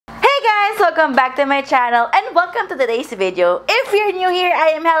welcome back to my channel and welcome to today's video. If you're new here,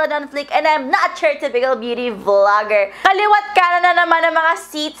 I am HelenOnFleek and I'm not your typical beauty vlogger. Kaliwat kanan na naman ang mga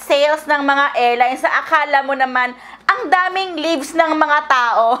seat sales ng mga airlines na akala mo naman ang daming leaves ng mga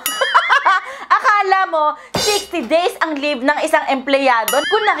tao. Akala mo 60 days ang leave ng isang empleyado.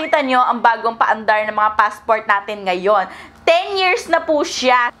 Kung nakita nyo ang bagong paandar ng mga passport natin ngayon, 10 years na po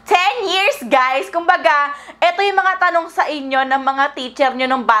siya. 10 years, guys! Kumbaga, ito yung mga tanong sa inyo ng mga teacher nyo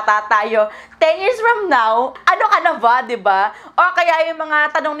nung bata tayo. 10 years from now, ano ka na ba, diba? O kaya yung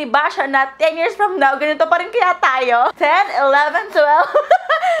mga tanong ni Basha na 10 years from now, ganito pa rin kaya tayo? 10, 11,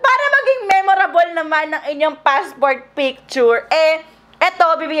 12? Para maging memorable naman ng inyong passport picture, eto,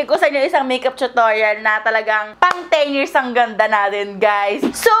 bibigyan ko sa inyo isang makeup tutorial na talagang pang 10 years ang ganda natin, guys.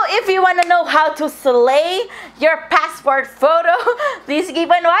 So, if you wanna know how to slay your passport photo, please keep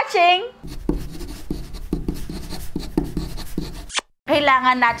on watching!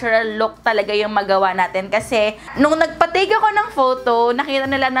 Kailangan natural look talaga yung magawa natin kasi nung nagpa-take ako ng photo, nakita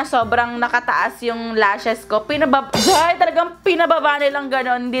nila na sobrang nakataas yung lashes ko. Talagang pinababa nilang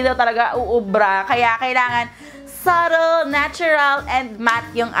ganon, hindi daw talaga uubra. Kaya kailangan subtle, natural, and matte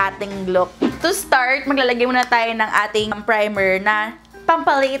yung ating look. To start, maglalagay muna tayo ng ating primer na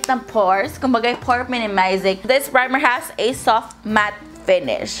pampaliit ng pores. Kumbaga, pore minimizing. This primer has a soft matte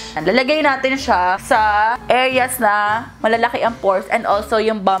finish. Lalagay natin siya sa areas na malalaki ang pores and also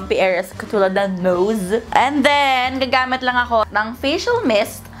yung bumpy areas katulad ng nose. And then, gagamit lang ako ng facial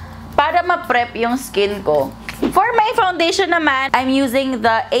mist para ma-prep yung skin ko. For my foundation naman, I'm using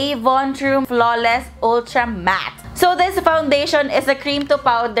the Avon True Flawless Ultra Matte. So, this foundation is a cream to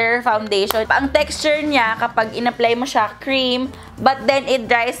powder foundation. Ang texture niya, kapag in-apply mo siya, cream, but then it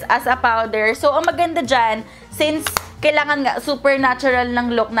dries as a powder. So, ang maganda dyan, since kailangan nga super natural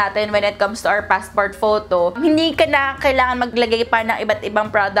ng look natin when it comes to our passport photo, hindi ka na kailangan maglagay pa ng iba't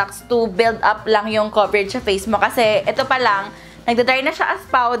ibang products to build up lang yung coverage sa face mo. Kasi, ito pa lang, nagda-dry na siya as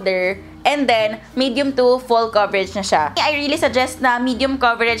powder, and then, medium to full coverage na siya. I really suggest na medium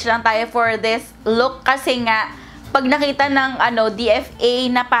coverage lang tayo for this look kasi nga, pag nakita ng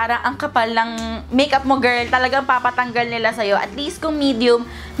DFA na parang ang kapal ng makeup mo, girl, talagang papatanggal nila sa'yo. At least kung medium,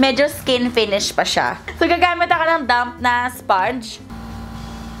 medyo skin finish pa siya. So, gagamit ako ng damp na sponge.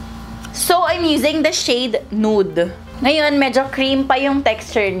 So, I'm using the shade Nude. Ngayon, medyo cream pa yung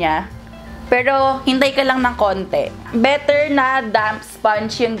texture niya. Pero, hintay ka lang ng konti. Better na damp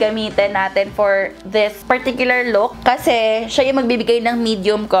sponge yung gamitin natin for this particular look. Kasi, siya yung magbibigay ng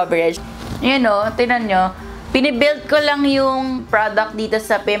medium coverage. Yun o, tinan nyo. Pinibuild ko lang yung product dito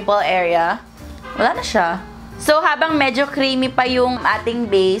sa pimple area. Wala na siya. So, habang medyo creamy pa yung ating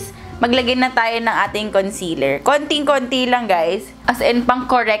base, maglagay na tayo ng ating concealer. Konting-konti lang, guys. As in,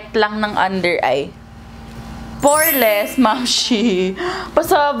 pang-correct lang ng under eye. Poreless, mamshi.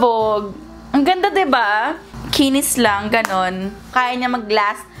 Pasabog. Ang ganda, diba? Kinis lang, ganon. Kaya niya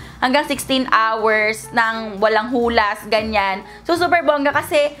mag-last hanggang 16 hours ng walang hulas, ganyan. So, super bongga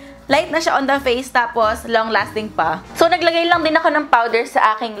kasi light na siya on the face, tapos long-lasting pa. So, naglagay lang din ako ng powder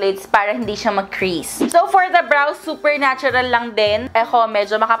sa aking lids para hindi siya mag-crease. So, for the brows, super natural lang din.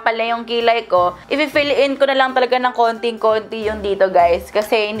 Medyo makapal na yung kilay ko. I-fill in ko na lang talaga ng konting-konti yung dito, guys.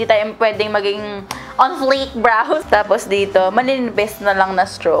 Kasi hindi tayo pwedeng maging on fleek brows. Tapos dito, maninibis na lang na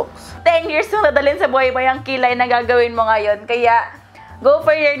strokes. 10 years mo nadalhin sa buhay mo yung kilay na gagawin mo ngayon. Kaya, go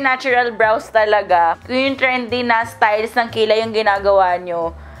for your natural brows talaga. Kung yung trendy na styles ng kilay yung ginagawa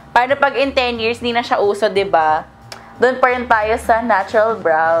nyo, paano pag in 10 years, hindi na siya uso, diba? Doon pa rin tayo sa natural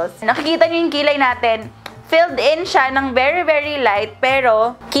brows. Nakikita nyo yung kilay natin. Filled in siya ng very, very light,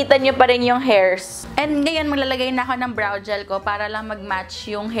 pero kita nyo pa rin yung hairs. And ngayon, maglalagay na ako ng brow gel ko para lang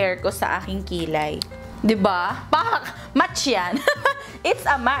mag-match yung hair ko sa aking kilay. Diba? Pak! Match yan! It's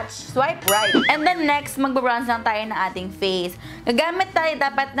a match. Swipe right. And then next, magbabronze lang tayo ng ating face. Gagamit tayo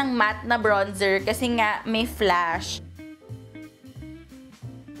dapat ng matte na bronzer kasi nga may flash.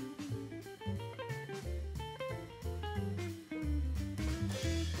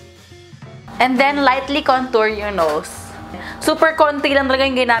 And then, lightly contour yung nose. Super konti lang talaga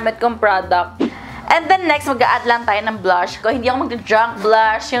yung ginamit kong product. And then, next, mag-a-add lang tayo ng blush ko. Hindi ako mag-drunk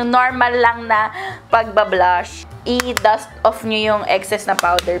blush. Yung normal lang na pagba-blush. I-dust off nyo yung excess na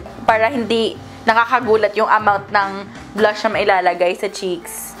powder para hindi nakakagulat yung amount ng blush na mailalagay sa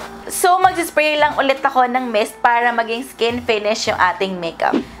cheeks. So, mag-spray lang ulit ako ng mist para maging skin finish yung ating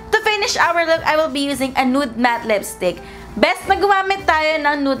makeup. To finish our look, I will be using a nude matte lipstick. Best na gumamit tayo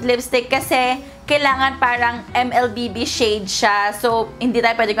ng nude lipstick kasi kailangan parang MLBB shade siya. So, hindi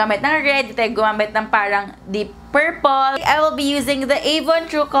tayo pwede gumamit ng red, hindi tayo gumamit ng parang deep purple. I will be using the Avon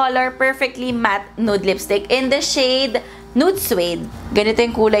True Color Perfectly Matte Nude Lipstick in the shade nude suede. Ganito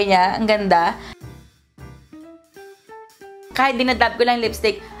yung kulay niya. Ang ganda. Kahit dinadab ko lang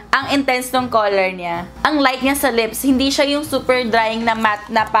lipstick, ang intense ng color niya. Ang light niya sa lips, hindi siya yung super drying na matte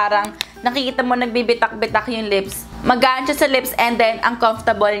na parang nakikita mo nagbibitak-bitak yung lips. Magaan siya sa lips and then ang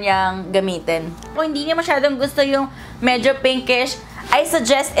comfortable niyang gamitin. Kung hindi niya masyadong gusto yung medyo pinkish, I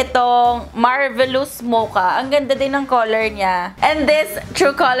suggest itong Marvelous Mocha. Ang ganda din ng color niya. And this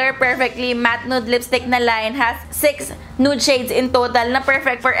True Color Perfectly Matte Nude Lipstick na line has 6 nude shades in total na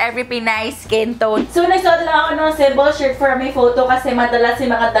perfect for every Pinay skin tone. So, nagsuot lang ako ng simple shirt for my photo kasi madalas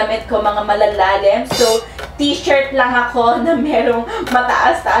yung mga damit ko mga malalalim. So, t-shirt lang ako na merong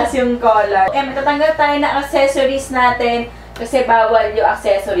mataas-taas yung collar. Okay, matatanggal tayo ng accessories natin. Kasi bawal yung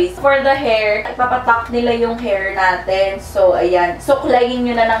accessories. For the hair, ipapatak nila yung hair natin. So, ayan. Suklayin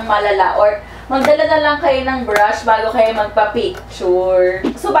nyo na ng malala. Or, magdala na lang kayo ng brush bago kayo magpa-picture.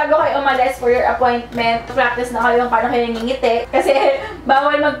 So, bago kayo umalis for your appointment, practice na kayo kung paano kayo ngingiti. Kasi,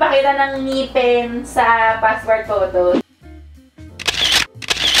 bawal magpakita ng ngipin sa passport photo.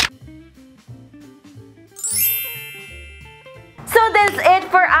 So, that's it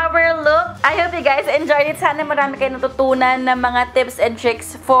for our look. I hope you guys enjoyed it. Sana marami kayo natutunan ng mga tips and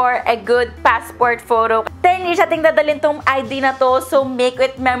tricks for a good passport photo. 10 years ating dadalhin tong ID na to, so make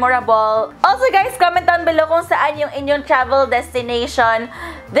it memorable. Also guys, comment down below kung saan yung inyong travel destination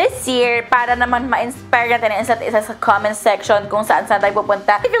this year para naman ma-inspire natin ang isa't isa sa comment section kung saan tayo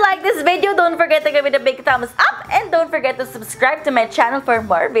pupunta. If you like this video, don't forget to give it a big thumbs up and don't forget to subscribe to my channel for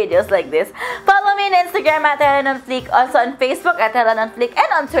more videos like this. Follow me on Instagram at HelenOnFleek, also on Facebook at HelenOnFleek, and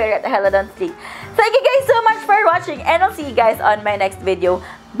on Twitter at HelenOnFleek. Thank you guys so much for watching and I'll see you guys on my next video.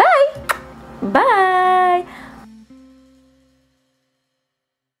 Bye! Bye!